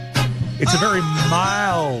It's a very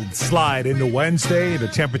mild slide into Wednesday. The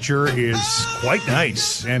temperature is quite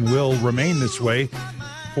nice and will remain this way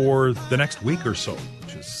for the next week or so,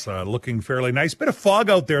 which is looking fairly nice. Bit of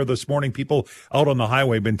fog out there this morning. People out on the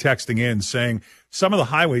highway have been texting in saying some of the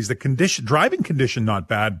highways, driving condition not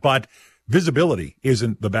bad, but visibility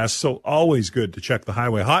isn't the best. So always good to check the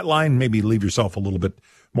highway hotline. Maybe leave yourself a little bit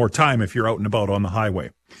more time if you're out and about on the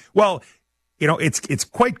highway. Well, you know, it's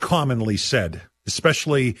quite commonly said,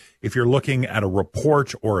 especially if you're looking at a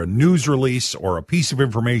report or a news release or a piece of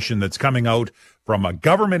information that's coming out from a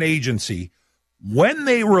government agency, when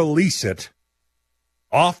they release it,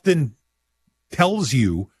 often tells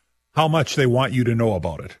you how much they want you to know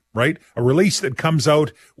about it, right? A release that comes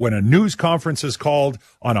out when a news conference is called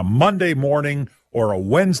on a Monday morning or a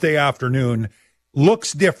Wednesday afternoon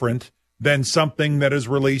looks different than something that is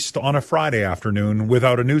released on a Friday afternoon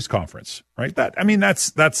without a news conference, right?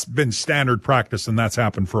 That's been standard practice, and that's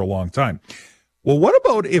happened for a long time. Well, what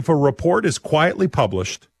about if a report is quietly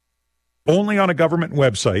published only on a government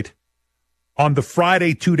website on the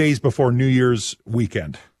Friday 2 days before New Year's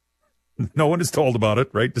weekend? No one is told about it,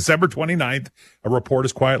 right? December 29th, a report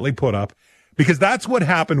is quietly put up, because that's what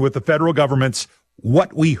happened with the federal government's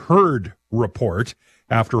What We Heard report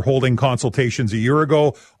after holding consultations a year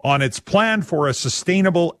ago on its plan for a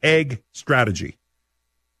sustainable egg strategy.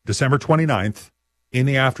 December 29th, in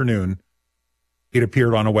the afternoon, it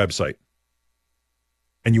appeared on a website.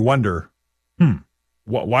 And you wonder,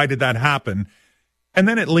 why did that happen? And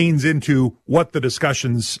then it leans into what the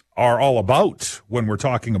discussions are all about when we're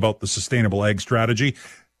talking about the sustainable egg strategy.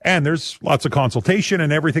 And there's lots of consultation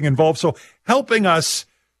and everything involved. So helping us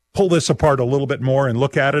pull this apart a little bit more and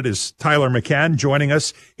look at it is Tyler McCann joining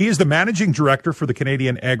us. He is the managing director for the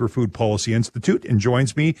Canadian Agri-Food Policy Institute and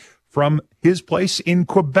joins me from his place in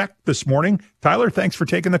Quebec this morning. Tyler, thanks for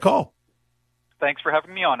taking the call. Thanks for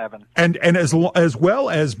having me on, Evan. And as well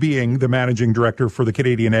as being the managing director for the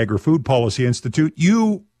Canadian Agri-Food Policy Institute,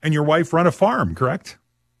 you and your wife run a farm, correct?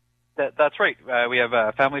 That's right. We have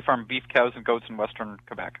a family farm, beef, cows, and goats in Western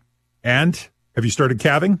Quebec. And have you started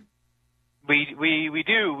calving? We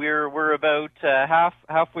do. We're about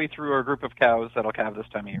halfway through our group of cows that'll calve this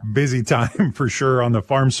time of year. Busy time for sure on the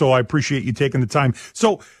farm, so I appreciate you taking the time.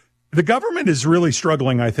 So the government is really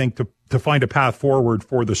struggling, I think, to find a path forward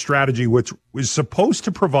for the strategy, which is supposed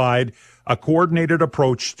to provide a coordinated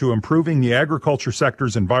approach to improving the agriculture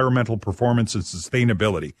sector's environmental performance and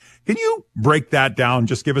sustainability. Can you break that down?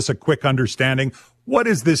 Just give us a quick understanding. What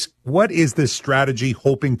is this strategy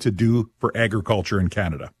hoping to do for agriculture in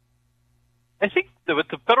Canada? I think that what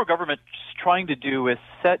the federal government is trying to do is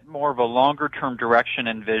set more of a longer-term direction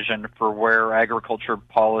and vision for where agriculture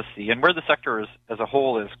policy and where the sector as a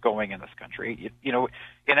whole is going in this country. You know,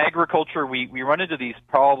 in agriculture, we run into these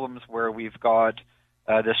problems where we've got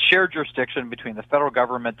this shared jurisdiction between the federal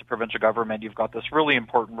government, the provincial government. You've got this really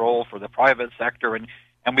important role for the private sector, and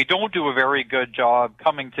we don't do a very good job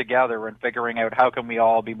coming together and figuring out how can we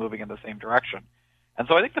all be moving in the same direction. And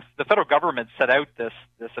so I think the federal government set out this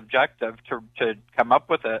objective to come up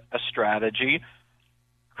with a strategy,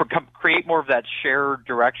 create more of that shared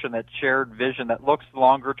direction, that shared vision that looks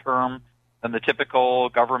longer term than the typical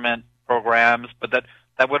government programs, but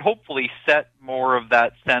that would hopefully set more of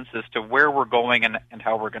that sense as to where we're going and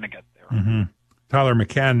how we're going to get there. Mm-hmm. Tyler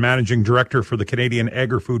McCann, Managing Director for the Canadian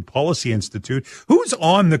Agri-Food Policy Institute. Who's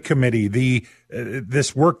on the committee,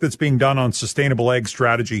 this work that's being done on sustainable egg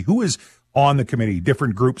strategy? Who is on the committee,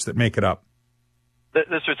 different groups that make it up?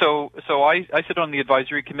 So I sit on the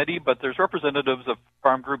advisory committee, but there's representatives of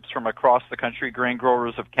farm groups from across the country. Grain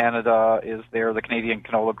Growers of Canada is there, the Canadian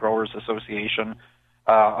Canola Growers Association,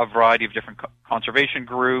 a variety of different conservation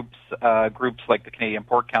groups, groups like the Canadian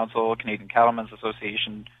Pork Council, Canadian Cattlemen's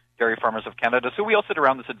Association, Dairy Farmers of Canada. So we all sit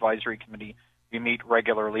around this advisory committee. We meet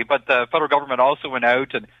regularly. But the federal government also went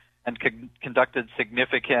out and conducted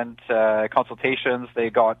significant consultations.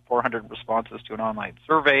 They got 400 responses to an online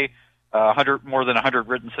survey, more than 100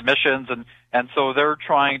 written submissions, and so they're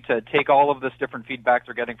trying to take all of this different feedback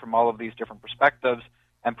they're getting from all of these different perspectives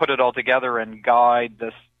and put it all together and guide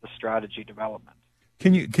the strategy development.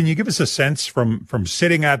 Can you give us a sense from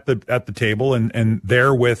sitting at the table and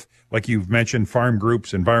there with, like you've mentioned, farm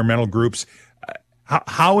groups, environmental groups?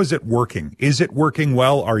 How is it working? Is it working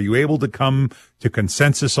well? Are you able to come to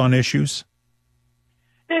consensus on issues?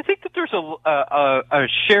 I think that there's a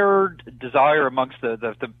shared desire amongst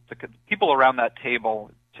the people around that table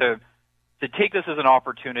to take this as an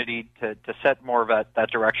opportunity to set more of that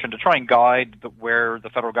direction, to try and guide where the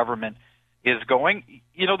federal government is going.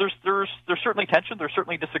 You know, there's certainly tension, there's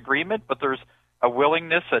certainly disagreement, but there's a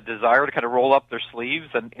willingness, a desire to kind of roll up their sleeves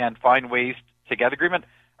and find ways to get agreement.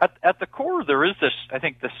 At the core there is this, I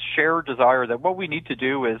think, this shared desire that what we need to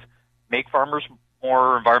do is make farmers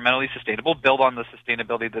more environmentally sustainable, build on the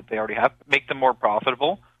sustainability that they already have, make them more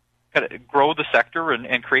profitable, kind of grow the sector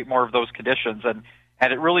and create more of those conditions. And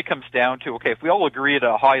it really comes down to, okay, if we all agree at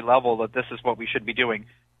a high level that this is what we should be doing,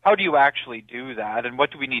 how do you actually do that? And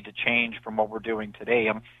what do we need to change from what we're doing today?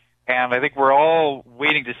 And I think we're all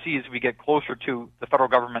waiting to see as we get closer to the federal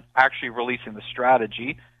government actually releasing the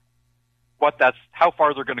strategy, how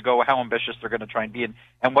far they're going to go, how ambitious they're going to try and be,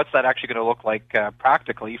 and what's that actually going to look like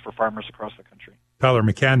practically for farmers across the country. Tyler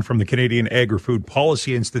McCann from the Canadian Agri-Food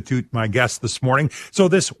Policy Institute, my guest this morning. So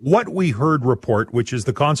this What We Heard report, which is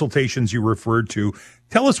the consultations you referred to,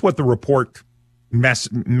 tell us what the report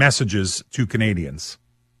messages to Canadians.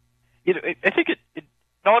 I think it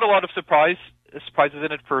not a lot of surprises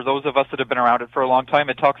in it for those of us that have been around it for a long time.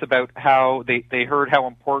 It talks about how they heard how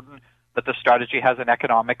important that the strategy has an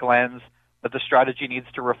economic lens, that the strategy needs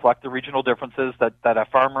to reflect the regional differences, that a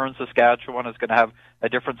farmer in Saskatchewan is going to have a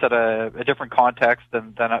difference at a different context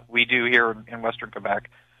than we do here in Western Quebec,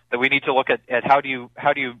 that we need to look at how do you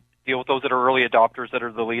deal with those that are early adopters, that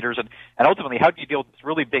are the leaders, and ultimately how do you deal with this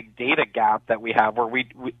really big data gap that we have where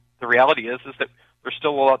the reality is that there's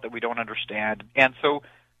still a lot that we don't understand. And so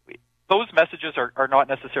those messages are not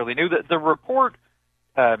necessarily new. The report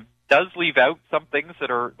does leave out some things that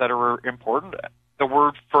are important. The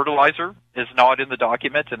word fertilizer is not in the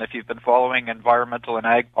document, and if you've been following environmental and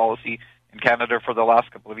ag policy in Canada for the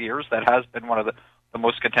last couple of years, that has been one of the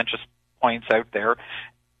most contentious points out there.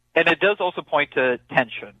 And it does also point to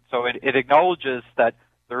tension. So it acknowledges that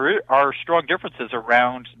there are strong differences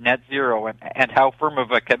around net zero and how firm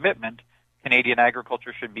of a commitment Canadian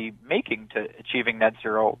agriculture should be making to achieving net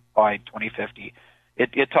zero by 2050.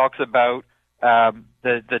 It talks about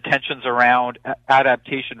the tensions around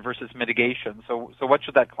adaptation versus mitigation. So what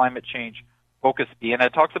should that climate change focus be? And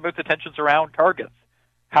it talks about the tensions around targets.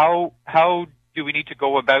 How do we need to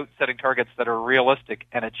go about setting targets that are realistic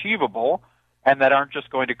and achievable, and that aren't just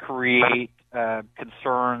going to create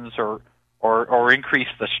concerns or increase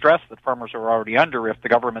the stress that farmers are already under if the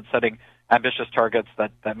government's setting ambitious targets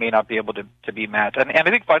that may not be able to be met. And I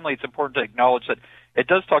think finally it's important to acknowledge that it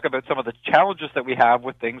does talk about some of the challenges that we have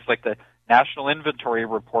with things like the National Inventory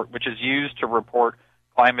Report, which is used to report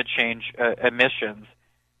climate change emissions.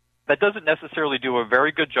 That doesn't necessarily do a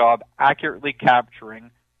very good job accurately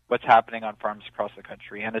capturing what's happening on farms across the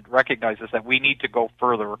country. And it recognizes that we need to go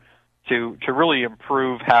further to really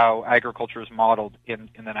improve how agriculture is modeled in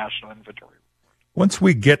the National Inventory. Once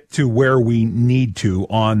we get to where we need to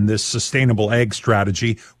on this sustainable ag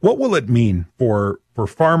strategy, what will it mean for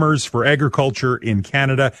farmers, for agriculture in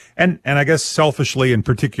Canada, and I guess selfishly and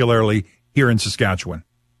particularly here in Saskatchewan?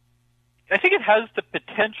 I think it has the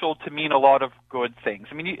potential to mean a lot of good things.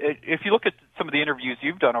 I mean, if you look at some of the interviews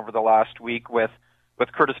you've done over the last week with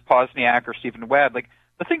Curtis Posniak or Stephen Webb, like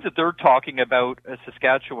the things that they're talking about as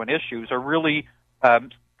Saskatchewan issues are really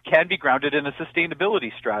can be grounded in a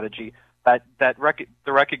sustainability strategy. The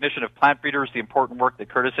recognition of plant breeders, the important work that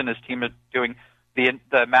Curtis and his team are doing,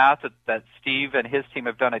 the math that Steve and his team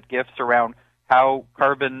have done at GIFTS around how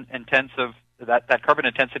carbon intensive that carbon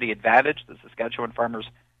intensity advantage that Saskatchewan farmers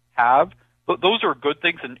have. Those are good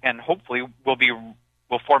things, and hopefully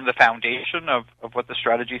will form the foundation of what the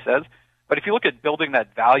strategy says. But if you look at building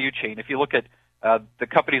that value chain, if you look at the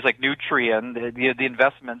companies like Nutrien, the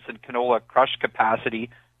investments in canola crush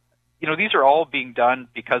capacity, these are all being done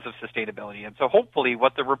because of sustainability. And so hopefully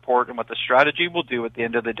what the report and what the strategy will do at the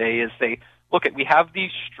end of the day is say, look, we have these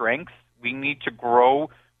strengths. We need to grow.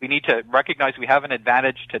 We need to recognize we have an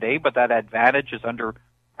advantage today, but that advantage is under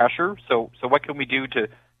pressure. So what can we do to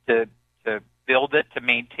build it, to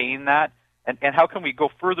maintain that? And how can we go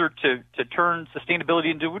further to turn sustainability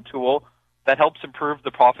into a tool that helps improve the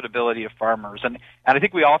profitability of farmers? And I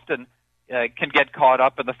think we often can get caught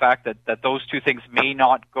up in the fact that those two things may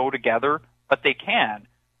not go together, but they can.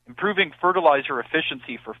 Improving fertilizer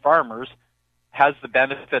efficiency for farmers has the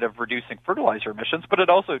benefit of reducing fertilizer emissions, but it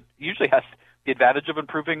also usually has the advantage of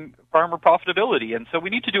improving farmer profitability. And so we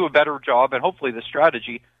need to do a better job, and hopefully the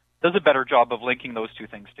strategy does a better job of linking those two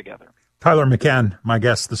things together. Tyler McCann, my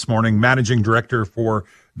guest this morning, Managing Director for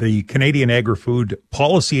the Canadian Agri-Food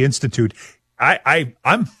Policy Institute.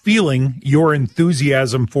 I'm feeling your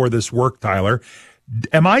enthusiasm for this work, Tyler.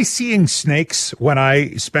 Am I seeing snakes when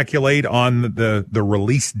I speculate on the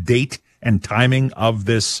release date and timing of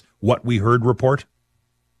this What We Heard report?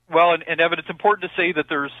 Well, and Evan, it's important to say that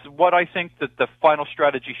there's what I think that the final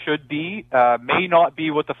strategy should be may not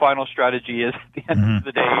be what the final strategy is at the end of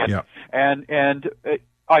the day. Yeah. And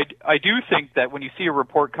I do think that when you see a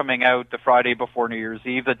report coming out the Friday before New Year's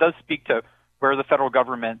Eve that does speak to where the federal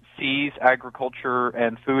government sees agriculture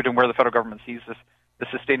and food and where the federal government sees the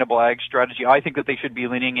sustainable ag strategy. I think that they should be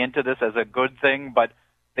leaning into this as a good thing, but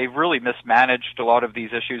they've really mismanaged a lot of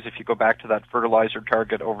these issues if you go back to that fertilizer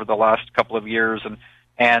target over the last couple of years,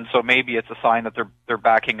 and so maybe it's a sign that they're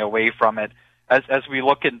backing away from it. As we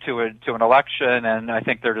look into an election, and I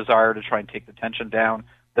think their desire to try and take the tension down,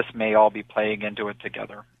 this may all be playing into it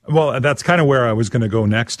together. Well, that's kind of where I was going to go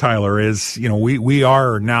next, Tyler, is, we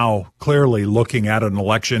are now clearly looking at an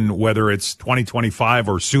election, whether it's 2025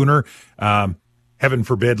 or sooner, heaven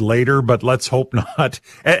forbid later, but let's hope not.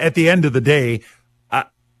 At the end of the day,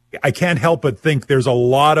 I can't help but think there's a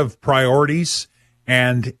lot of priorities,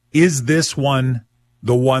 and is this one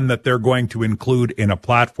the one that they're going to include in a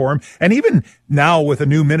platform? And even now with a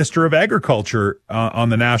new Minister of Agriculture on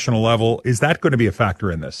the national level, is that going to be a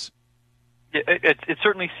factor in this? It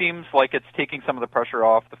certainly seems like it's taking some of the pressure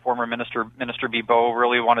off. The former Minister Bibeau,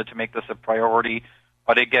 really wanted to make this a priority,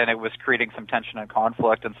 but again, it was creating some tension and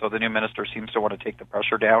conflict, and so the new minister seems to want to take the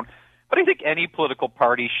pressure down. But I think any political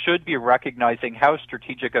party should be recognizing how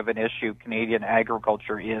strategic of an issue Canadian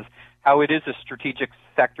agriculture is, how it is a strategic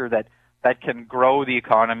sector that can grow the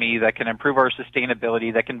economy, that can improve our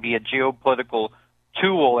sustainability, that can be a geopolitical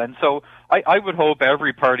tool. And so I would hope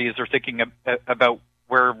every party, as they're thinking about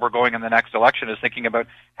where we're going in the next election, is thinking about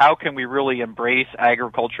how can we really embrace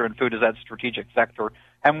agriculture and food as that strategic sector,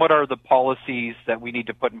 and what are the policies that we need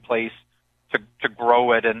to put in place to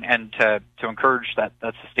grow it and to encourage that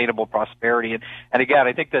sustainable prosperity. And again,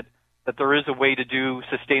 I think that there is a way to do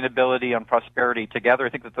sustainability and prosperity together. I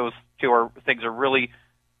think that those two things are really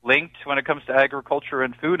linked when it comes to agriculture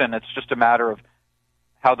and food, and it's just a matter of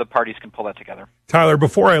how the parties can pull that together. Tyler,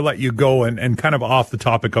 before I let you go, and kind of off the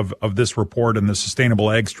topic of this report and the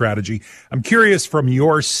sustainable ag strategy, I'm curious from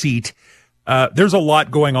your seat, there's a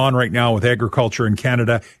lot going on right now with agriculture in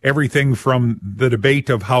Canada, everything from the debate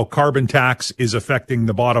of how carbon tax is affecting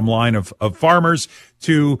the bottom line of farmers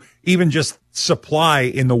to even just supply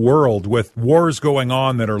in the world, with wars going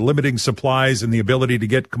on that are limiting supplies and the ability to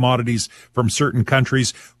get commodities from certain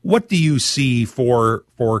countries. What do you see for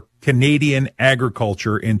Canadian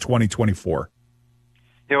agriculture in 2024?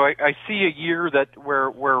 I see a year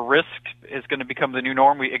where risk is going to become the new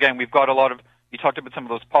norm. We've got a lot of, you talked about some of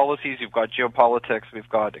those policies. You've got geopolitics. We've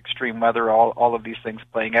got extreme weather. All of these things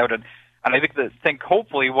playing out, and I think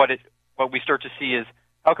hopefully what we start to see is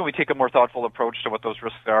how can we take a more thoughtful approach to what those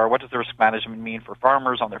risks are? What does the risk management mean for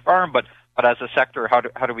farmers on their farm? But as a sector,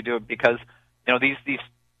 how do we do it? Because these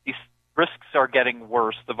risks are getting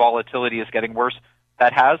worse. The volatility is getting worse.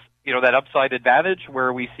 That has that upside advantage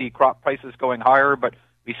where we see crop prices going higher, but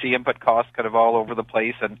we see input costs kind of all over the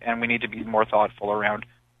place, and we need to be more thoughtful around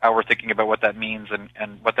how we're thinking about what that means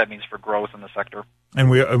and what that means for growth in the sector. And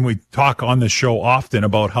we talk on the show often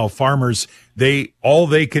about how farmers, all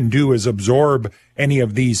they can do is absorb any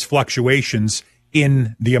of these fluctuations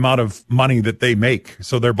in the amount of money that they make.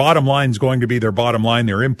 So their bottom line is going to be their bottom line.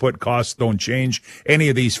 Their input costs don't change. Any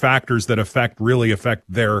of these factors that really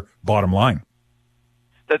affect their bottom line.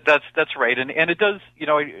 That's right, and it does.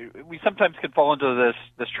 We sometimes can fall into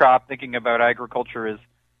this trap thinking about agriculture as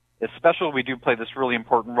special. We do play this really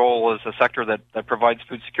important role as a sector that provides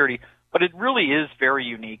food security, but it really is very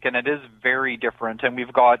unique and it is very different. And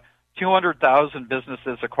we've got 200,000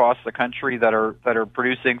 businesses across the country that are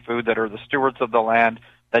producing food, that are the stewards of the land,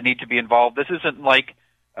 that need to be involved. This isn't like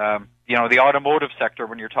the automotive sector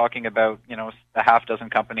when you're talking about a half dozen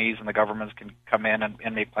companies and the governments can come in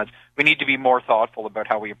and make plans. We need to be more thoughtful about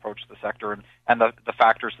how we approach the sector and the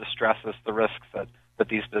factors, the stresses, the risks that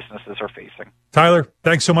these businesses are facing. Tyler,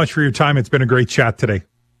 thanks so much for your time. It's been a great chat today.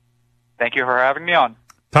 Thank you for having me on.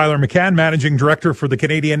 Tyler McCann, Managing Director for the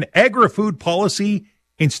Canadian Agri-Food Policy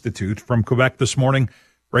Institute from Quebec this morning,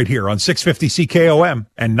 right here on 650 CKOM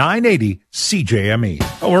and 980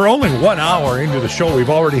 CJME. Well, we're only 1 hour into the show. We've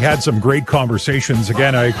already had some great conversations.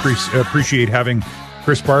 Again, I appreciate having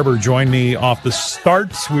Chris Barber join me off the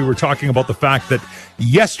start. We were talking about the fact that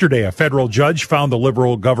yesterday a federal judge found the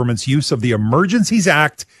Liberal government's use of the Emergencies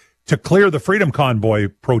Act to clear the Freedom Convoy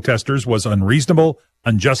protesters was unreasonable,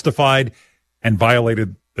 unjustified, and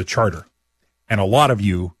violated the Charter. And a lot of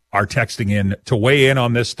you are texting in to weigh in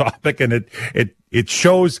on this topic, and it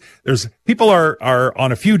shows people are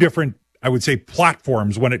on a few different, I would say,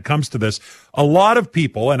 platforms when it comes to this. A lot of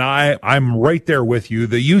people, and I'm right there with you,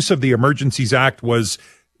 the use of the Emergencies Act was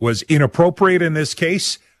inappropriate in this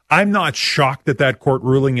case. I'm not shocked at that court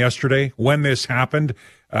ruling yesterday when this happened.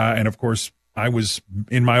 And of course, I was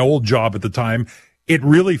in my old job at the time. It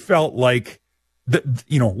really felt like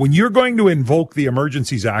when you're going to invoke the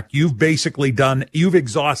Emergencies Act, you've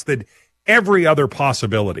exhausted every other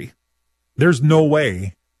possibility There's no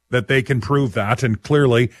way that they can prove that, and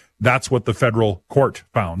clearly that's what the federal court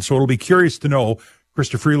found. So it'll be curious to know.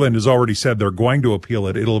 Krista Freeland has already said they're going to appeal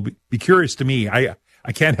it. It'll be curious to me. I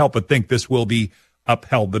can't help but think this will be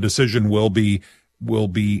upheld. The decision will be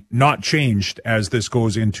not changed as this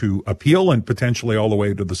goes into appeal and potentially all the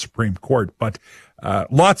way to the Supreme Court. But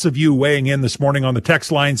lots of you weighing in this morning on the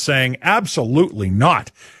text line saying absolutely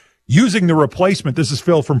not. Using the replacement, this is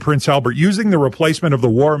Phil from Prince Albert, using the replacement of the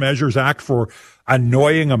War Measures Act for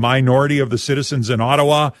annoying a minority of the citizens in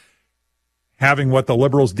Ottawa, having what the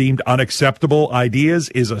Liberals deemed unacceptable ideas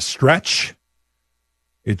is a stretch.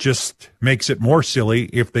 It just makes it more silly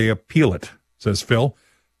if they appeal it, says Phil.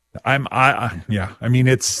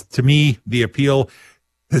 It's, to me, the appeal.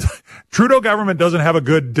 Trudeau government doesn't have a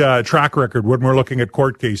good track record when we're looking at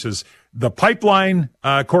court cases. The pipeline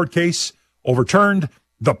court case overturned.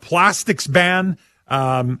 The plastics ban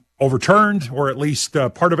overturned, or at least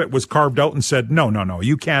part of it was carved out and said, no,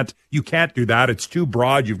 you can't do that. It's too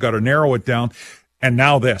broad. You've got to narrow it down. And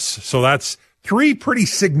now this. So that's three pretty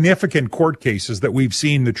significant court cases that we've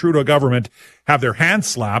seen the Trudeau government have their hands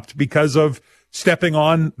slapped because of stepping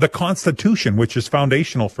on the Constitution, which is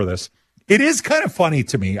foundational for this. It is kind of funny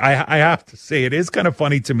to me. I have to say, it is kind of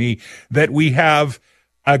funny to me that we have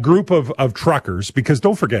a group of truckers, because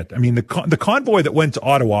don't forget, I mean, the convoy that went to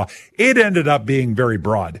Ottawa, it ended up being very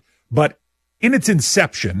broad, but in its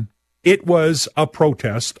inception, it was a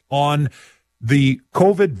protest on the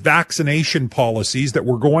COVID vaccination policies that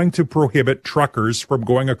were going to prohibit truckers from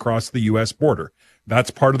going across the U.S. border.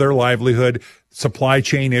 That's part of their livelihood, supply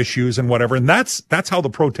chain issues and whatever. And that's how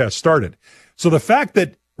the protest started. So the fact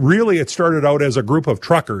that really it started out as a group of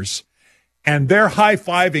truckers and they're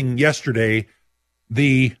high-fiving yesterday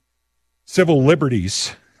the Civil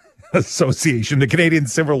Liberties Association, the Canadian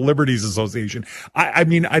Civil Liberties Association. I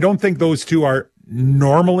mean, I don't think those two are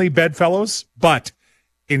normally bedfellows, but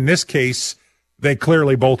in this case, they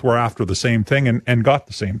clearly both were after the same thing and got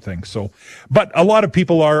the same thing. So, but a lot of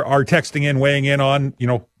people are texting in, weighing in on,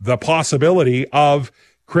 the possibility of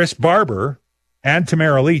Chris Barber and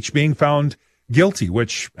Tamara Leach being found guilty,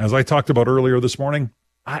 which, as I talked about earlier this morning,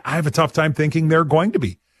 I have a tough time thinking they're going to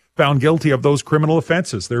be found guilty of those criminal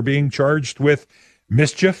offenses. They're being charged with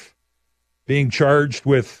mischief, being charged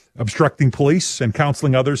with obstructing police and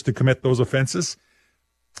counseling others to commit those offenses.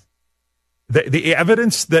 The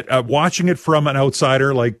evidence that watching it from an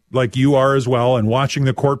outsider like you are as well, and watching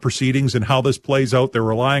the court proceedings and how this plays out, they're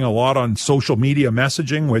relying a lot on social media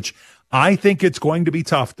messaging, which I think it's going to be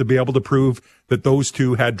tough to be able to prove that those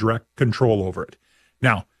two had direct control over it.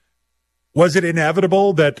 Now, was it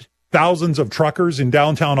inevitable that thousands of truckers in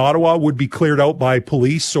downtown Ottawa would be cleared out by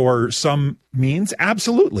police or some means?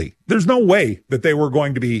 Absolutely. There's no way that they were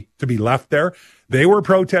going to be left there. They were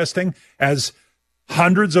protesting, as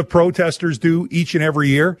hundreds of protesters do each and every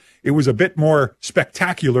year. It was a bit more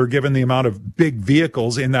spectacular given the amount of big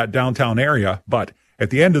vehicles in that downtown area. But at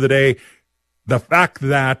the end of the day, the fact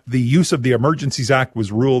that the use of the Emergencies Act was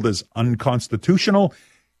ruled as unconstitutional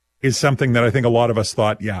is something that I think a lot of us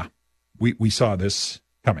thought, we saw this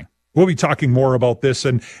coming. We'll be talking more about this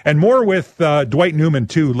and more with Dwight Newman,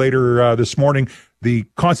 too, later this morning, the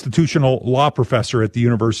constitutional law professor at the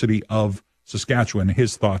University of Saskatchewan,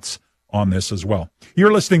 his thoughts on this as well.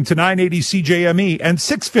 You're listening to 980 CJME and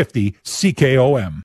 650 CKOM.